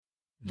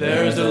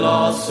There's a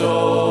lost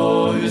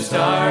soul who's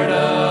tired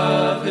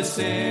of his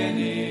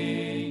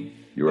sinning.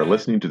 You are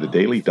listening to the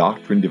Daily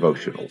Doctrine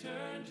Devotional.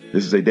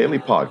 This is a daily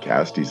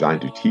podcast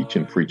designed to teach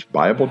and preach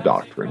Bible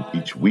doctrine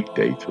each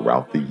weekday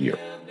throughout the year.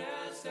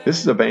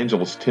 This is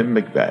Evangelist Tim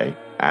McVeigh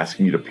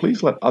asking you to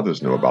please let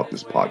others know about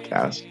this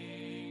podcast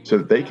so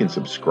that they can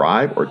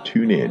subscribe or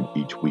tune in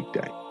each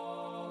weekday.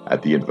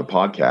 At the end of the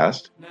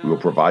podcast, we will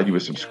provide you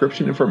with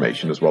subscription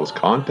information as well as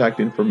contact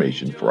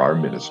information for our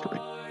ministry.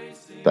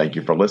 Thank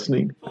you for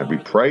listening, and we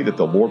pray that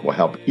the Lord will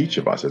help each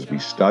of us as we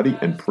study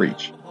and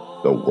preach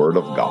the Word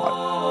of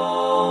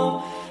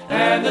God.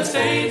 And the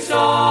saints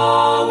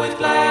all with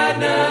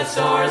gladness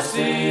are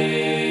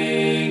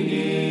singing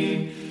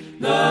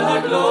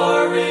the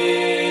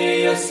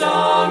glorious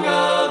song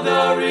of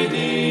the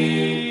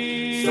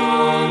redeemed,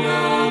 song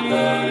of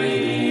the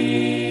redeemed.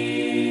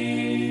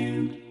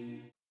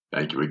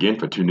 Thank you again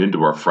for tuning in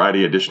to our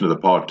Friday edition of the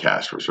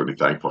podcast. We're certainly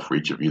thankful for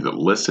each of you that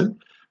listen.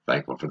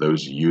 Thankful for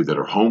those of you that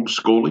are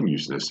homeschooling,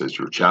 using this as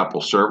your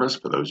chapel service.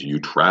 For those of you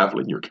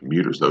traveling, your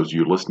commuters, those of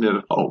you listening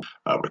at home,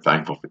 we're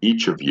thankful for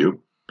each of you.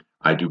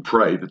 I do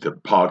pray that the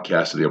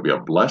podcast today will be a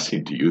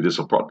blessing to you. This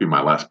will probably be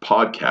my last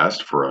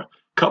podcast for a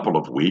couple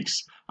of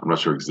weeks. I'm not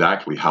sure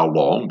exactly how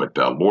long, but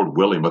Lord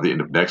willing, by the end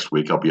of next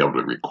week, I'll be able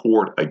to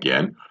record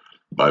again.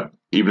 But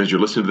even as you're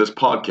listening to this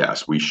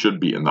podcast, we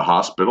should be in the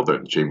hospital, the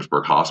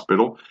Jamesburg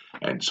Hospital.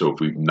 And so if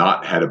we've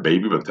not had a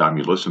baby by the time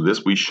you listen to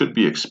this, we should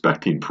be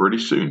expecting pretty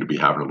soon to be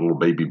having a little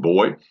baby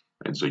boy.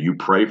 And so you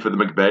pray for the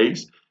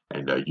McVeighs,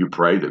 and you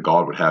pray that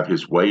God would have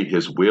his way,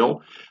 his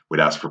will.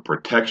 We'd ask for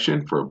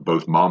protection for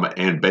both mama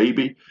and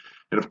baby.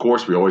 And of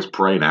course, we always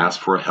pray and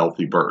ask for a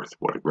healthy birth.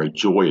 What a great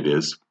joy it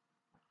is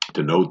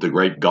to know the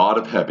great God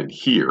of heaven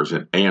hears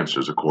and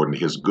answers according to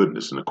his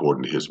goodness and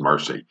according to his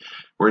mercy.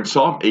 We're in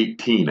Psalm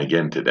 18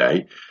 again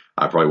today.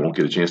 I probably won't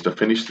get a chance to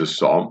finish this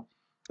psalm,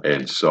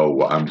 and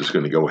so I'm just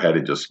going to go ahead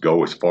and just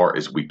go as far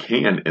as we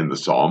can in the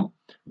psalm.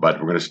 But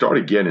we're going to start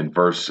again in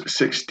verse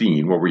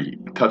 16, where we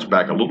touch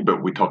back a little bit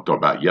what we talked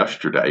about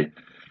yesterday.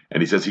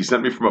 And he says, he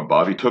sent me from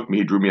above, he took me,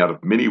 he drew me out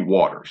of many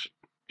waters.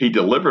 He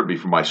delivered me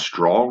from my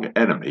strong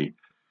enemy,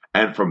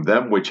 and from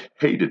them which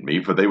hated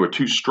me, for they were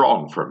too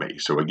strong for me.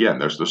 So again,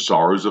 there's the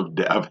sorrows of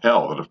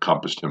hell that have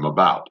compassed him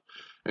about.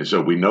 And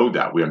so we know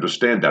that, we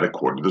understand that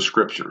according to the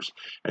scriptures.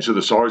 And so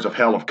the sorrows of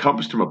hell have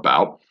compassed him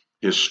about.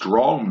 His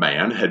strong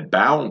man had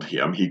bound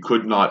him. He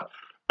could not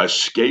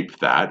escape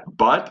that,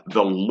 but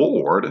the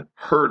Lord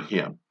heard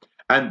him,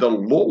 and the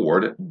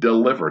Lord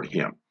delivered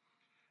him.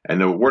 And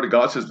the word of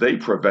God says, they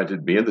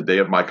prevented me in the day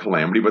of my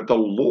calamity, but the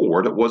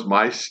Lord was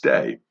my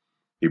stay.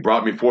 He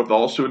brought me forth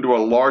also into a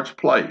large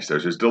place.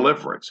 There's his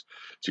deliverance.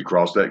 So he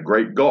crossed that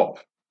great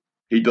gulf.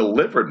 He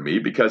delivered me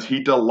because he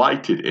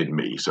delighted in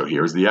me. So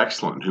here's the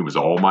excellent, whom is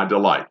all my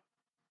delight.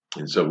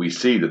 And so we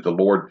see that the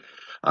Lord,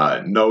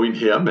 knowing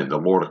him, and the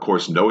Lord, of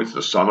course, knowing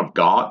the Son of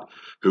God,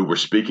 who we're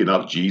speaking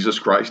of, Jesus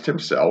Christ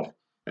himself.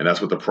 And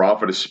that's what the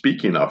prophet is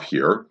speaking of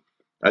here.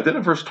 And then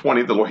in verse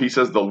 20, he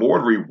says, the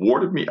Lord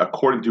rewarded me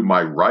according to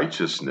my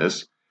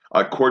righteousness,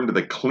 according to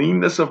the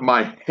cleanness of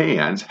my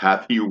hands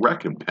hath he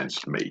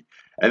recompensed me.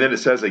 And then it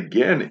says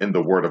again in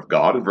the word of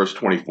God in verse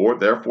 24,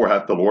 therefore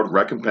hath the Lord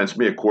recompensed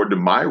me according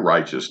to my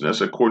righteousness,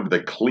 according to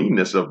the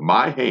cleanness of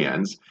my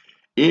hands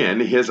in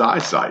his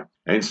eyesight.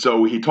 And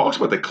so he talks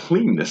about the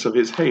cleanness of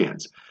his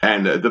hands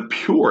and the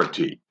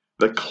purity,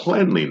 the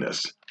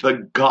cleanliness,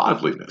 the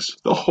godliness,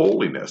 the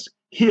holiness,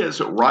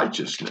 his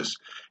righteousness.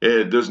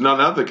 There's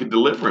none other that can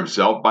deliver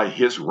himself by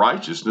his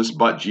righteousness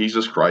but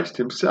Jesus Christ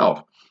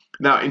himself.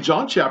 Now, in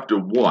John chapter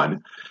 1,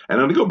 and I'm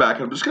going to go back,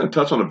 and I'm just going to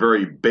touch on a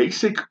very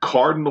basic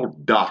cardinal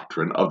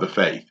doctrine of the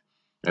faith.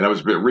 And I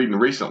was reading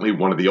recently,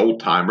 one of the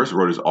old-timers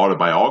wrote his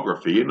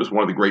autobiography, and it was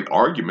one of the great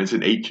arguments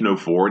in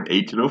 1804 and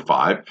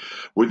 1805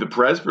 with the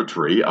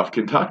Presbytery of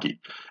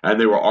Kentucky.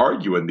 And they were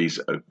arguing these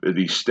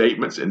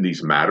statements and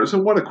these matters.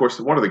 And one of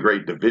the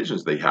great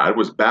divisions they had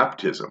was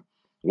baptism.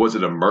 Was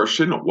it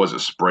immersion? Was it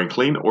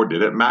sprinkling? Or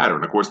did it matter?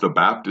 And of course, the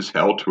Baptists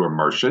held to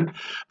immersion.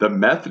 The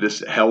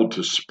Methodists held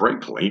to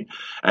sprinkling.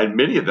 And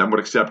many of them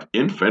would accept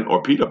infant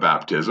or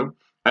pedobaptism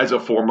as a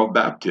form of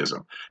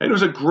baptism. And it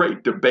was a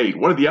great debate.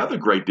 One of the other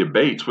great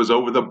debates was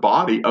over the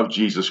body of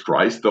Jesus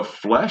Christ, the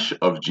flesh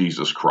of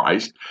Jesus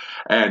Christ.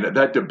 And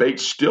that debate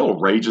still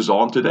rages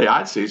on today.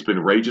 I'd say it's been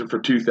raging for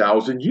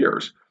 2,000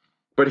 years.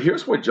 But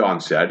here's what John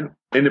said.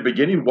 In the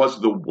beginning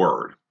was the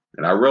Word.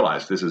 And I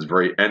realize this is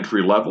very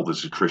entry level.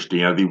 This is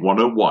Christianity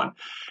 101.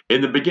 In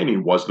the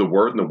beginning was the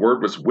Word, and the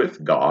Word was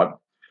with God.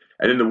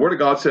 And in the Word of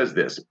God says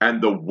this,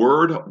 and the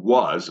Word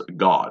was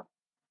God.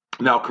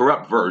 Now,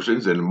 corrupt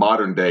versions and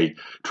modern day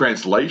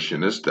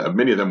translationists,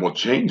 many of them will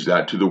change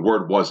that to the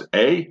Word was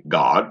a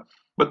God.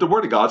 But the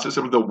Word of God says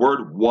that the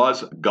Word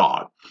was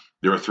God.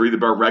 There are three that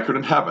bear record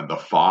in heaven, the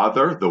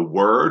Father, the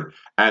Word,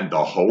 and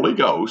the Holy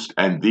Ghost,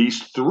 and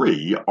these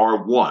three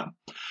are one.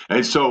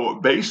 And so,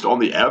 based on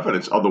the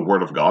evidence of the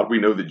Word of God, we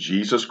know that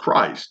Jesus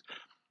Christ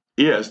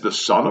is the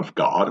Son of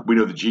God. We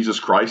know that Jesus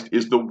Christ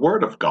is the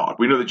Word of God.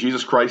 We know that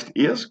Jesus Christ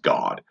is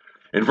God.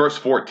 In verse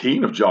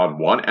 14 of John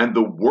 1, and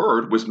the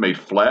Word was made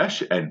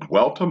flesh and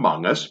dwelt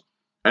among us,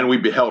 and we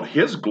beheld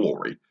his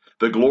glory,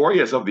 the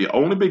glory as of the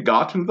only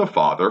begotten of the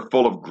Father,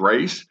 full of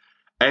grace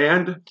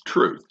and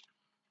truth.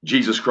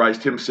 Jesus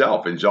Christ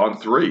himself in John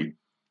 3,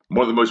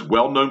 one of the most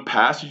well-known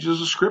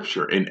passages of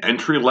Scripture in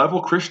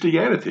entry-level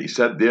Christianity,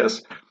 said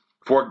this,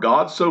 for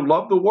God so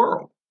loved the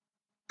world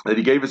that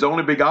he gave his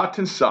only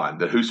begotten Son,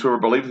 that whosoever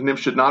believeth in him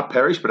should not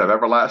perish but have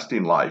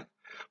everlasting life.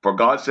 For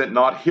God sent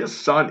not his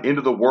Son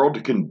into the world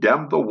to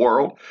condemn the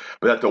world,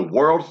 but that the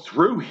world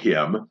through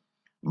him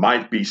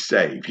might be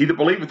saved. He that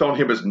believeth on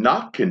him is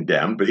not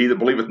condemned, but he that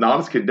believeth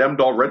not is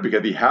condemned already,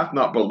 because he hath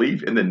not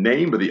believed in the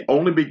name of the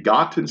only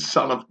begotten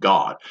Son of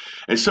God.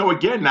 And so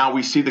again, now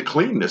we see the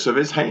cleanness of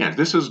his hands.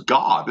 This is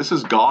God. This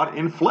is God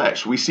in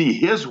flesh. We see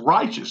his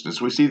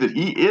righteousness. We see that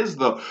he is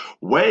the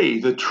way,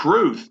 the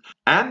truth,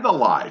 and the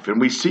life.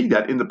 And we see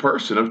that in the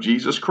person of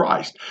Jesus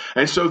Christ.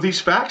 And so these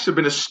facts have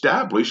been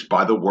established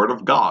by the Word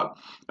of God.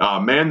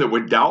 A man that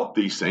would doubt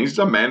these things is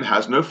a man that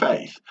has no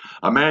faith.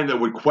 A man that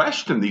would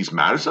question these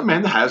matters is a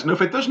man that has no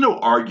faith. There's no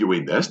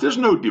arguing this. There's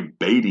no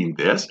debating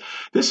this.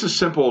 This is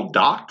simple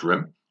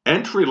doctrine,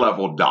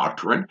 entry-level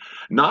doctrine,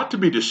 not to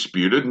be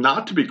disputed,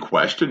 not to be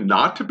questioned,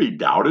 not to be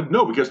doubted.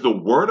 No, because the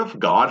Word of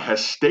God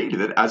has stated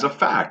it as a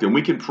fact, and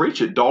we can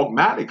preach it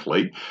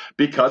dogmatically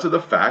because of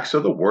the facts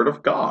of the Word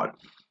of God.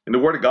 And the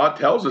Word of God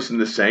tells us in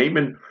the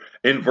same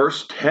in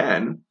verse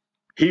 10,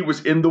 he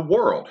was in the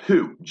world.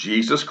 Who?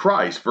 Jesus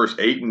Christ. Verse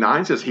 8 and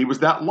 9 says he was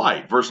that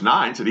light. Verse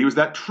 9 said he was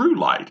that true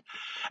light.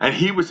 And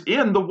he was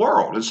in the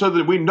world. And so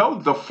that we know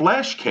the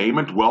flesh came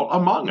and dwelt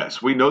among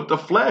us. We know that the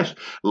flesh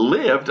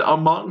lived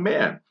among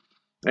men.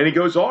 And he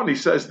goes on, he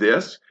says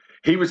this,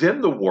 he was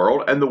in the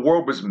world, and the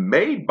world was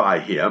made by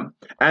him,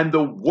 and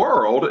the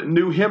world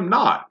knew him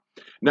not.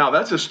 Now,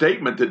 that's a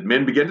statement that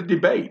men begin to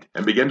debate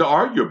and begin to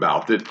argue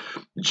about, that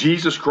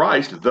Jesus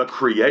Christ, the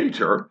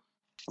Creator,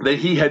 that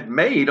he had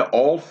made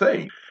all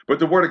things. But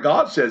the Word of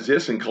God says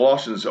this in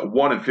Colossians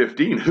 1 and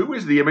 15, who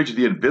is the image of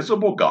the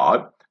invisible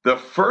God, the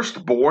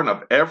firstborn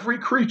of every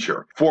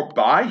creature? For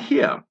by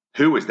him,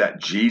 who is that?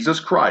 Jesus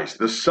Christ,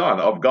 the Son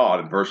of God,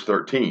 in verse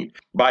 13.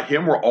 By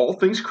him were all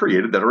things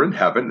created that are in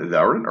heaven,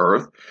 that are in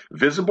earth,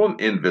 visible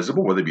and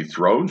invisible, whether they be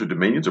thrones or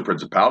dominions or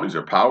principalities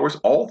or powers.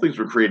 All things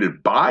were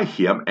created by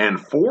him and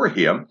for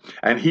him,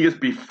 and he is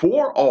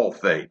before all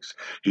things.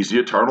 He's the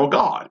eternal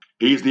God.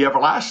 He is the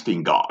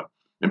everlasting God.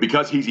 And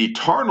because he's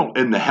eternal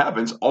in the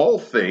heavens, all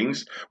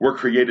things were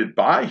created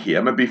by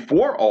him, and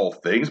before all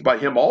things, by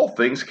him all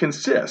things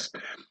consist.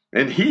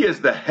 And he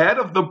is the head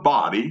of the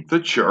body, the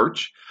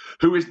church,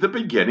 who is the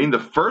beginning, the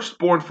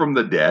firstborn from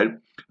the dead,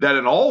 that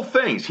in all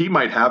things he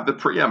might have the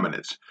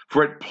preeminence.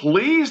 For it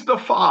pleased the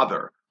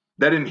Father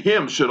that in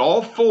him should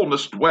all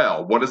fullness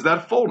dwell. What is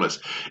that fullness?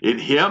 In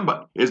him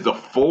is the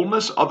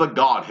fullness of the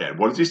Godhead.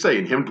 What does he say?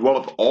 In him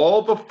dwelleth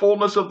all the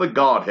fullness of the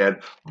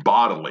Godhead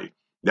bodily.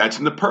 That's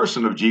in the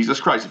person of Jesus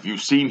Christ. If you've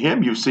seen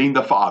him, you've seen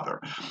the Father.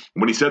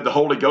 When he said the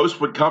Holy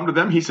Ghost would come to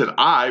them, he said,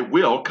 I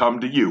will come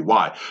to you.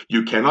 Why?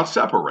 You cannot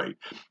separate.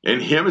 In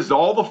him is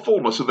all the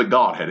fullness of the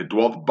Godhead. It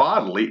dwelleth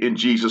bodily in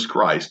Jesus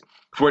Christ.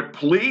 For it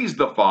pleased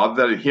the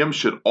Father that in him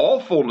should all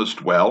fullness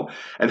dwell,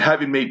 and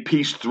having made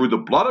peace through the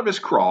blood of his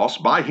cross,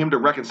 by him to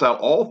reconcile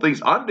all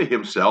things unto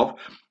himself.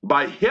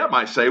 By him,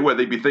 I say, whether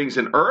they be things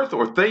in earth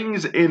or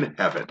things in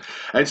heaven.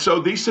 And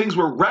so these things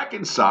were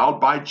reconciled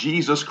by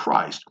Jesus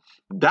Christ.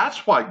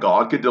 That's why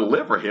God could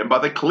deliver him by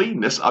the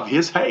cleanness of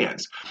his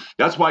hands.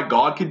 That's why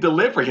God could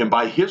deliver him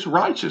by his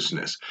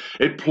righteousness.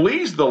 It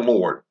pleased the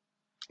Lord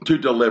to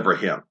deliver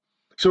him.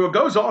 So it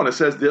goes on, it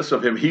says this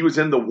of him, he was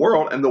in the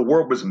world, and the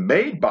world was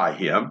made by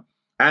him,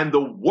 and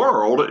the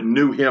world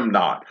knew him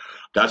not.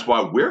 That's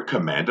why we're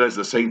commanded as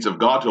the saints of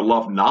God to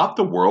love not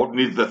the world,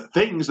 neither the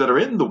things that are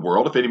in the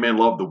world. If any man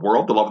love the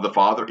world, the love of the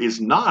Father is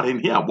not in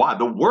him. Why?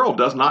 The world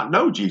does not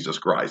know Jesus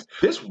Christ.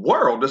 This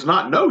world does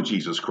not know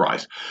Jesus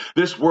Christ.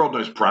 This world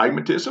knows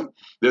pragmatism.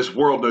 This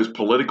world knows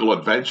political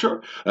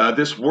adventure.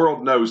 This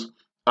world knows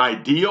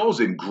ideals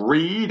and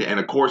greed, and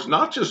of course,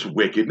 not just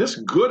wickedness,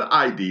 good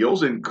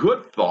ideals and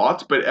good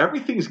thoughts, but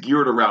everything's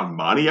geared around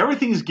money.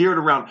 Everything's geared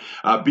around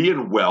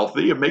being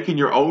wealthy and making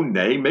your own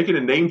name, making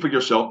a name for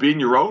yourself, being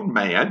your own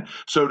man,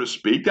 so to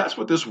speak. That's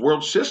what this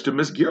world system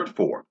is geared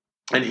for.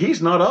 And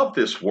he's not of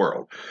this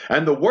world.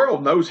 And the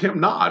world knows him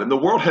not. And the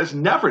world has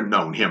never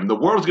known him. The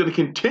world is going to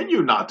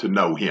continue not to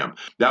know him.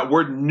 That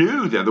word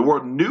knew there. The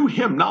word knew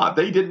him not.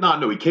 They did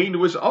not know. He came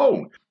to his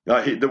own.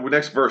 The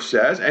next verse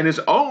says, and his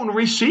own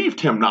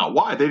received him not.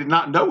 Why? They did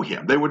not know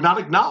him. They would not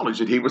acknowledge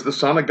that he was the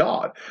Son of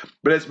God.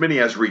 But as many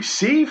as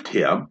received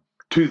him,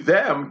 to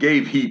them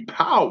gave he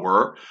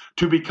power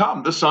to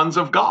become the sons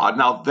of God.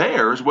 Now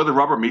there's where the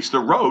rubber meets the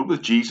road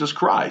with Jesus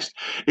Christ.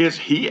 Is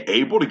he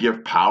able to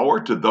give power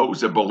to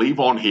those that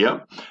believe on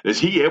him? Is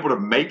he able to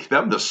make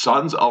them the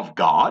sons of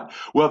God?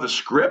 Well, the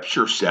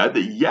scripture said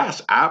that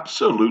yes,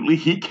 absolutely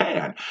he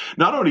can.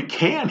 Not only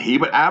can he,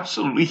 but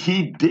absolutely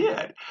he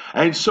did.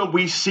 And so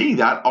we see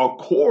that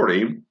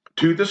according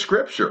to the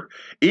scripture,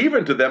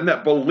 even to them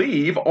that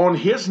believe on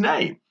his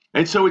name.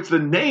 And so it's the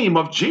name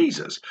of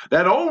Jesus,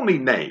 that only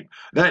name,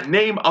 that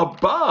name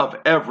above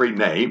every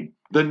name,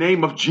 the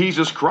name of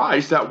Jesus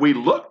Christ that we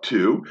look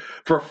to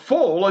for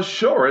full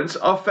assurance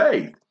of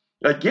faith.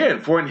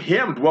 Again, for in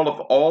him dwelleth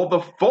all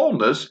the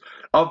fullness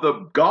of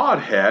the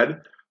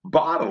Godhead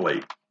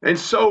bodily. And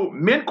so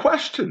men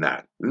question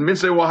that. Men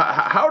say, well,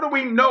 how do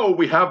we know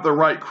we have the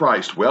right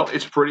Christ? Well,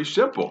 it's pretty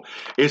simple.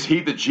 Is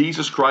he the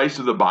Jesus Christ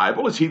of the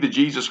Bible? Is he the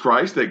Jesus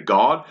Christ that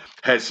God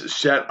has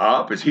set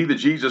up? Is he the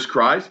Jesus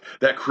Christ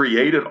that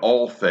created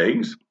all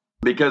things?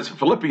 Because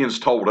Philippians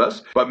told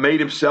us, but made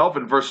himself,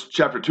 in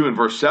chapter 2 and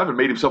verse 7,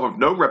 made himself of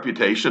no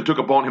reputation, took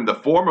upon him the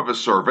form of a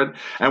servant,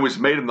 and was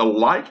made in the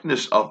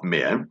likeness of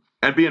men.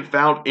 And being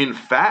found in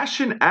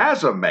fashion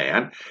as a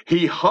man,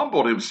 he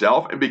humbled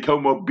himself and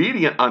became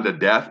obedient unto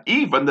death,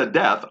 even the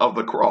death of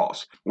the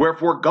cross.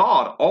 Wherefore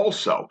God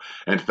also,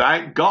 and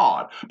thank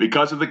God,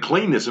 because of the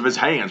cleanness of his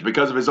hands,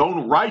 because of his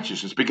own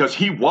righteousness, because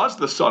he was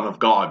the Son of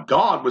God,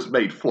 God was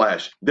made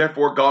flesh.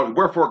 Wherefore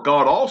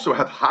God also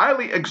hath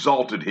highly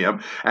exalted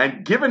him,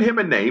 and given him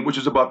a name which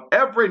is above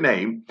every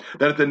name,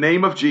 that at the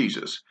name of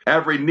Jesus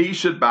every knee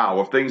should bow,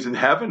 of things in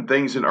heaven,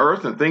 things in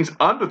earth, and things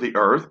under the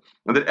earth,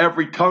 and that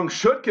every tongue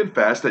should confess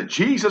that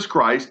Jesus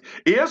Christ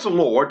is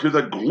Lord, to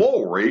the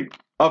glory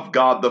of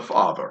God the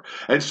Father.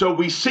 And so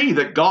we see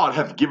that God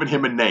hath given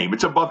him a name.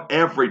 It's above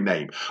every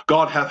name.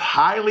 God hath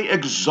highly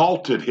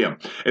exalted him.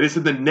 And it's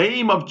in the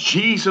name of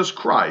Jesus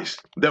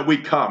Christ that we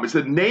come. It's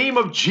the name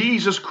of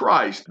Jesus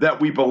Christ that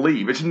we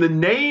believe. It's in the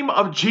name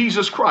of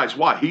Jesus Christ.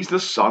 Why? He's the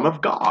Son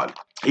of God.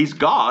 He's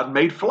God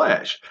made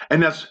flesh.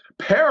 And that's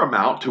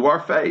paramount to our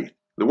faith.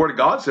 The Word of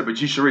God said,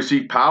 but ye shall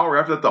receive power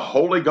after that the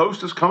Holy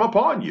Ghost has come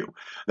upon you.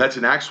 That's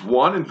in Acts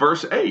 1 and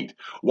verse 8.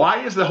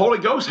 Why does the Holy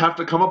Ghost have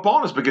to come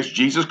upon us? Because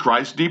Jesus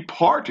Christ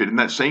departed in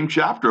that same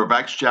chapter of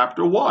Acts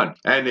chapter 1.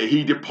 And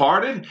he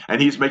departed, and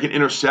he's making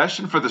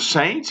intercession for the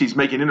saints. He's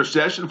making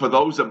intercession for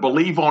those that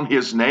believe on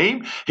his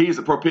name. He is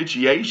the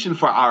propitiation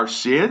for our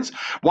sins.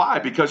 Why?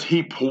 Because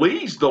he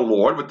pleased the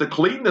Lord with the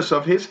cleanness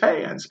of his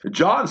hands.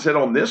 John said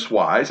on this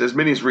wise, as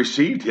many as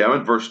received him,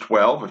 in verse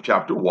 12 of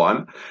chapter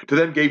 1, to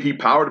them gave he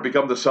power to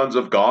become the sons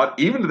of God,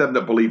 even to them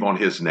that believe on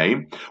his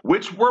name,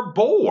 which were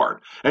born.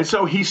 And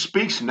so he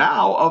speaks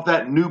now of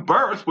that new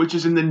birth, which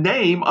is in the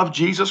name of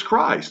Jesus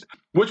Christ,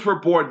 which were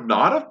born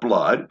not of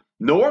blood,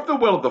 nor of the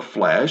will of the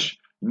flesh,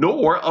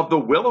 nor of the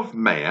will of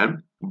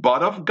man,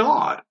 but of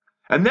God.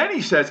 And then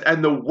he says,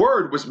 and the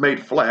Word was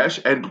made flesh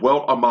and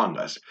dwelt among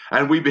us,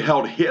 and we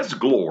beheld his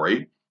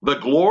glory, the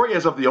glory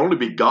as of the only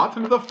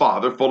begotten of the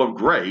Father, full of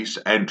grace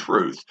and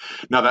truth.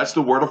 Now that's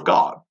the Word of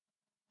God.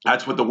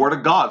 That's what the Word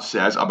of God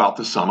says about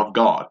the Son of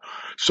God.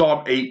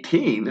 Psalm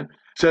 18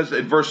 says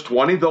in verse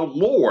 20, the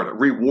Lord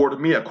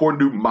rewarded me according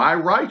to my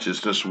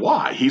righteousness.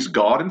 Why? He's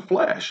God in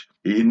flesh.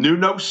 He knew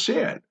no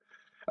sin.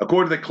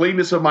 According to the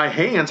cleanness of my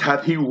hands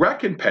hath he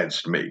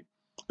recompensed me.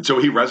 So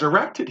he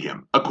resurrected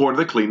him according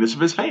to the cleanness of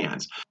his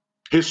hands.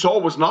 His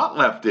soul was not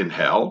left in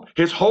hell.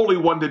 His Holy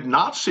One did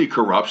not see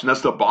corruption.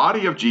 That's the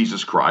body of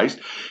Jesus Christ.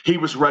 He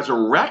was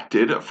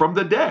resurrected from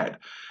the dead.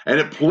 And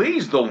it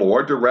pleased the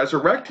Lord to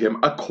resurrect him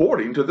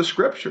according to the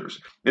Scriptures.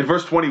 In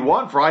verse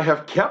 21, for I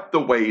have kept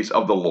the ways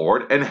of the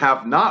Lord and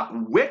have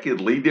not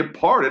wickedly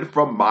departed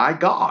from my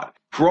God.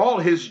 For all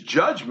his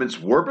judgments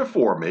were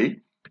before me,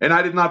 and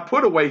I did not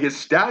put away his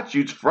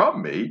statutes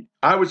from me.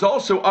 I was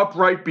also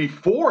upright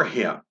before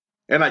him,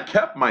 and I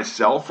kept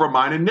myself from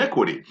mine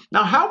iniquity.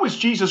 Now, how was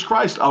Jesus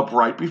Christ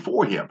upright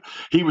before him?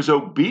 He was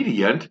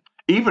obedient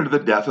even to the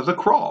death of the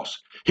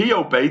cross. He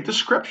obeyed the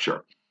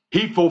Scripture.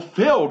 He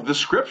fulfilled the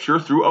Scripture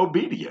through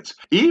obedience.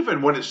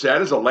 Even when it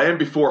said, as a lamb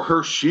before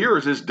her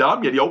shears is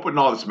dumb, yet he opened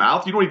not his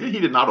mouth. You know what he did?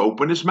 He did not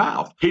open his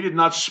mouth. He did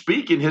not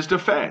speak in his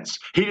defense.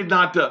 He did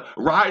not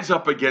rise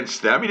up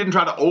against them. He didn't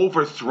try to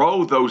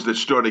overthrow those that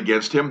stood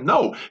against him.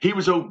 No, he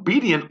was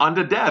obedient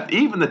unto death,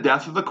 even the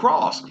death of the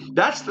cross.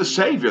 That's the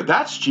Savior.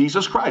 That's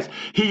Jesus Christ.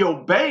 He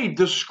obeyed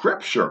the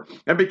Scripture.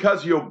 And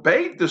because he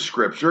obeyed the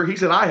Scripture, he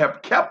said, I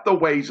have kept the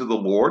ways of the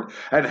Lord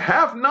and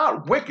have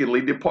not wickedly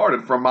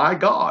departed from my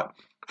God.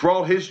 For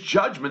all his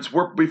judgments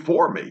were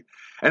before me,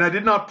 and I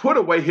did not put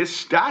away his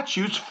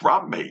statutes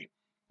from me.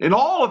 In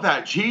all of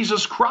that,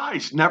 Jesus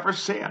Christ never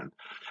sinned.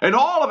 In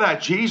all of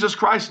that, Jesus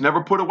Christ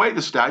never put away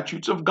the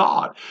statutes of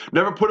God,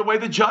 never put away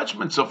the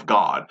judgments of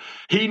God.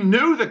 He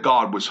knew that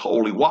God was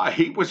holy. Why?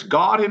 He was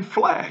God in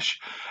flesh.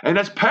 And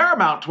that's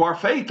paramount to our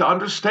faith to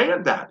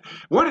understand that.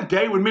 We're in a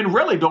day when men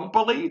really don't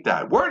believe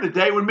that. We're in a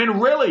day when men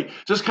really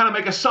just kind of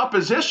make a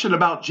supposition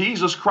about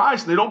Jesus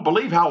Christ, and they don't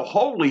believe how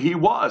holy he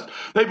was.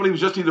 They believe he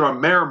was just either a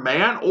mere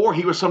man or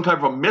he was some type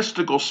of a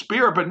mystical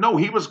spirit, but no,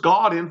 he was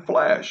God in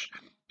flesh.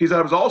 He said,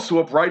 I was also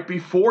upright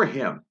before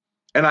him,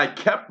 and I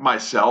kept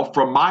myself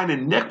from mine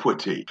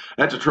iniquity.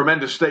 That's a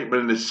tremendous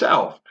statement in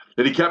itself,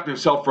 that he kept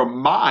himself from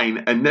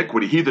mine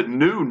iniquity, he that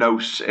knew no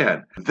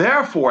sin.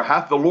 Therefore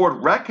hath the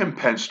Lord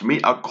recompensed me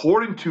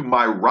according to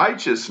my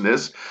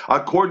righteousness,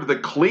 according to the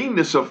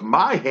cleanness of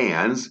my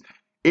hands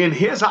in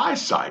his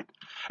eyesight.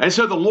 And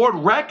so the Lord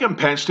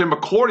recompensed him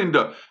according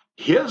to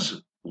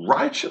his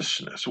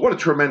righteousness. What a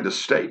tremendous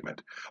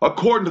statement.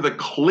 According to the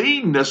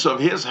cleanness of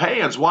his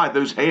hands. Why?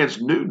 Those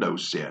hands knew no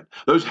sin.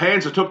 Those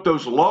hands that took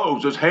those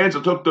loaves, those hands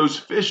that took those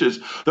fishes,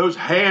 those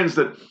hands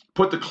that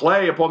put the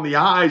clay upon the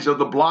eyes of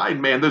the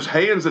blind man, those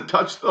hands that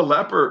touched the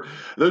leper,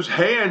 those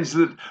hands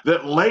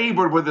that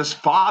labored with his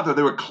father.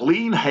 They were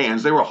clean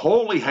hands. They were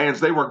holy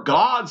hands. They were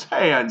God's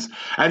hands.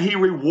 And he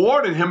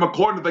rewarded him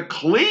according to the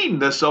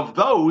cleanness of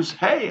those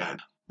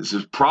hands. This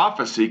is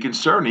prophecy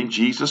concerning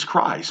Jesus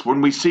Christ.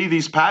 When we see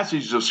these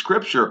passages of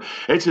Scripture,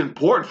 it's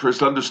important for us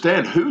to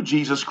understand who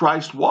Jesus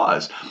Christ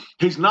was.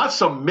 He's not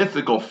some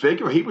mythical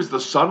figure. He was the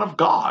Son of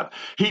God.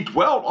 He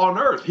dwelt on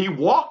earth. He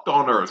walked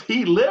on earth.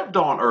 He lived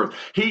on earth.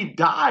 He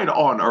died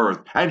on earth.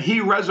 And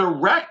he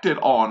resurrected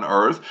on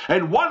earth.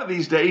 And one of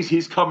these days,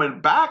 he's coming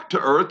back to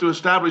earth to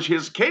establish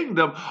his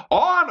kingdom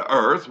on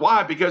earth.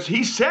 Why? Because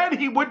he said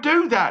he would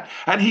do that.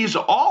 And he's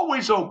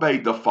always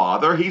obeyed the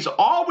Father. He's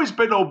always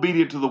been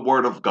obedient to the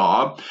Word of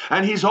God.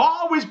 And he's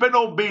always been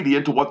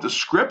obedient to what the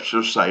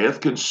Scripture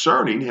saith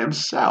concerning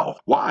himself.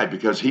 Why?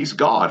 Because he's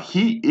God.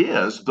 He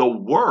is the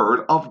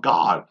Word of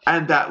God.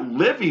 And that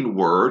living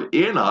Word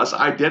in us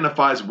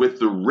identifies with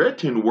the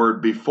written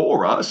Word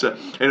before us. And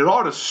it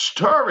ought to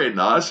stir in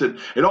us. And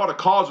it ought to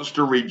cause us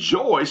to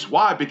rejoice.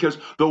 Why? Because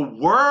the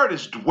Word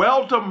is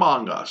dwelt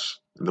among us.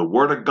 And the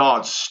Word of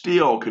God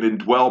still can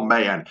indwell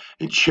man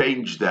and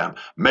change them,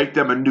 make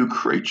them a new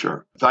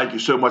creature. Thank you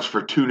so much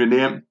for tuning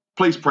in.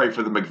 Please pray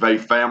for the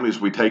McVeigh family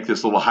as we take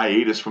this little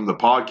hiatus from the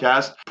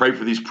podcast. Pray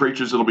for these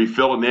preachers that will be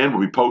filling in.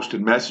 We'll be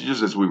posting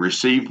messages as we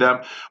receive them.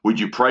 Would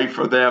you pray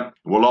for them?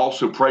 We'll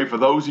also pray for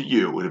those of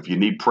you. And if you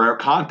need prayer,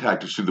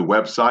 contact us through the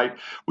website.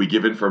 We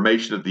give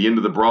information at the end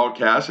of the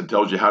broadcast and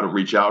tells you how to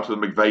reach out to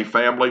the McVeigh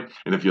family.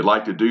 And if you'd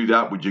like to do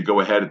that, would you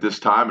go ahead at this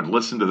time and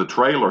listen to the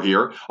trailer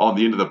here on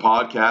the end of the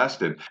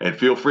podcast and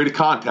feel free to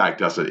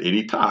contact us at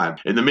any time.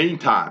 In the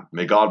meantime,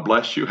 may God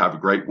bless you. Have a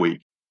great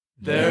week.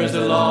 There's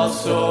a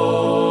lost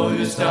soul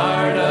who's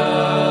tired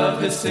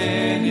of his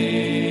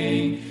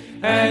sinning,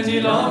 and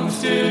he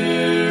longs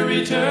to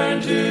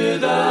return to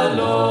the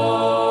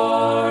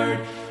Lord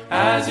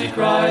as he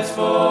cries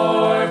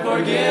for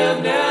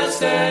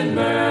forgiveness and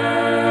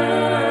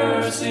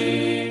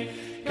mercy.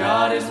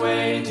 God is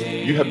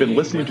waiting. You have been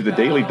listening to the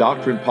Daily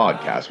Doctrine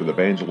Podcast with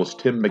Evangelist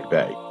Tim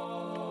McVeigh.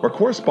 For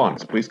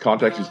correspondence, please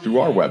contact us through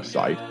our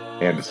website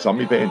and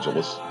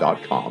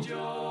someevangelists.com.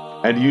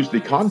 and use the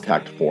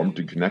contact form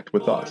to connect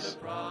with us.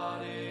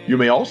 You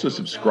may also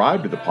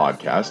subscribe to the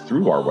podcast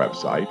through our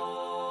website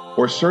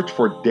or search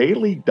for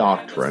Daily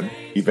Doctrine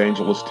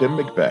Evangelist Tim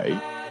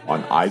McVeigh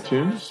on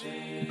iTunes,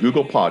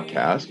 Google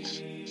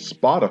Podcasts,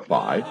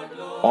 Spotify,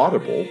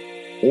 Audible,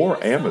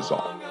 or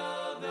Amazon.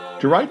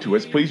 To write to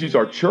us, please use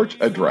our church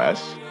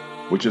address,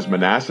 which is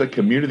Manasseh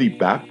Community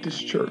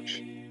Baptist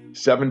Church,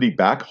 70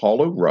 Back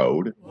Hollow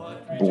Road,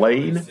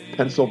 Blaine,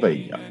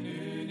 Pennsylvania,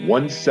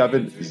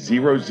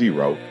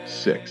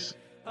 17006.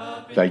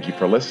 Thank you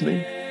for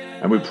listening,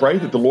 and we pray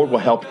that the Lord will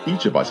help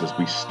each of us as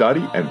we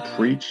study and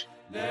preach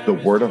the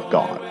Word of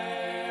God.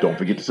 Don't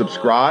forget to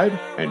subscribe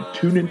and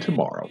tune in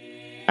tomorrow.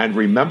 And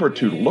remember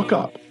to look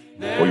up,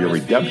 for your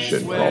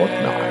redemption draweth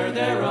nigh.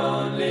 There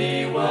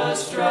only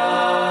was strife.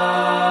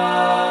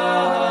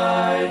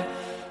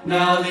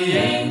 Now the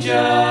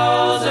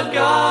angels of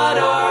God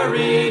are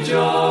rejoicing,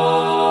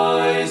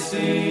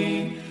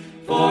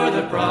 for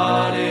the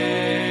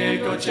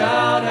prodigal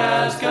child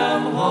has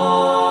come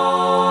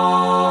home,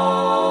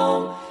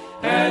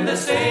 and the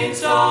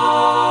saints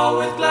all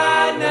with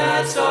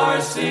gladness are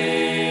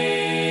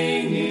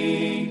singing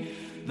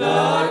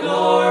the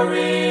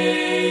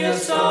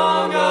glorious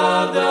song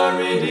of the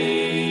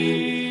redeemed.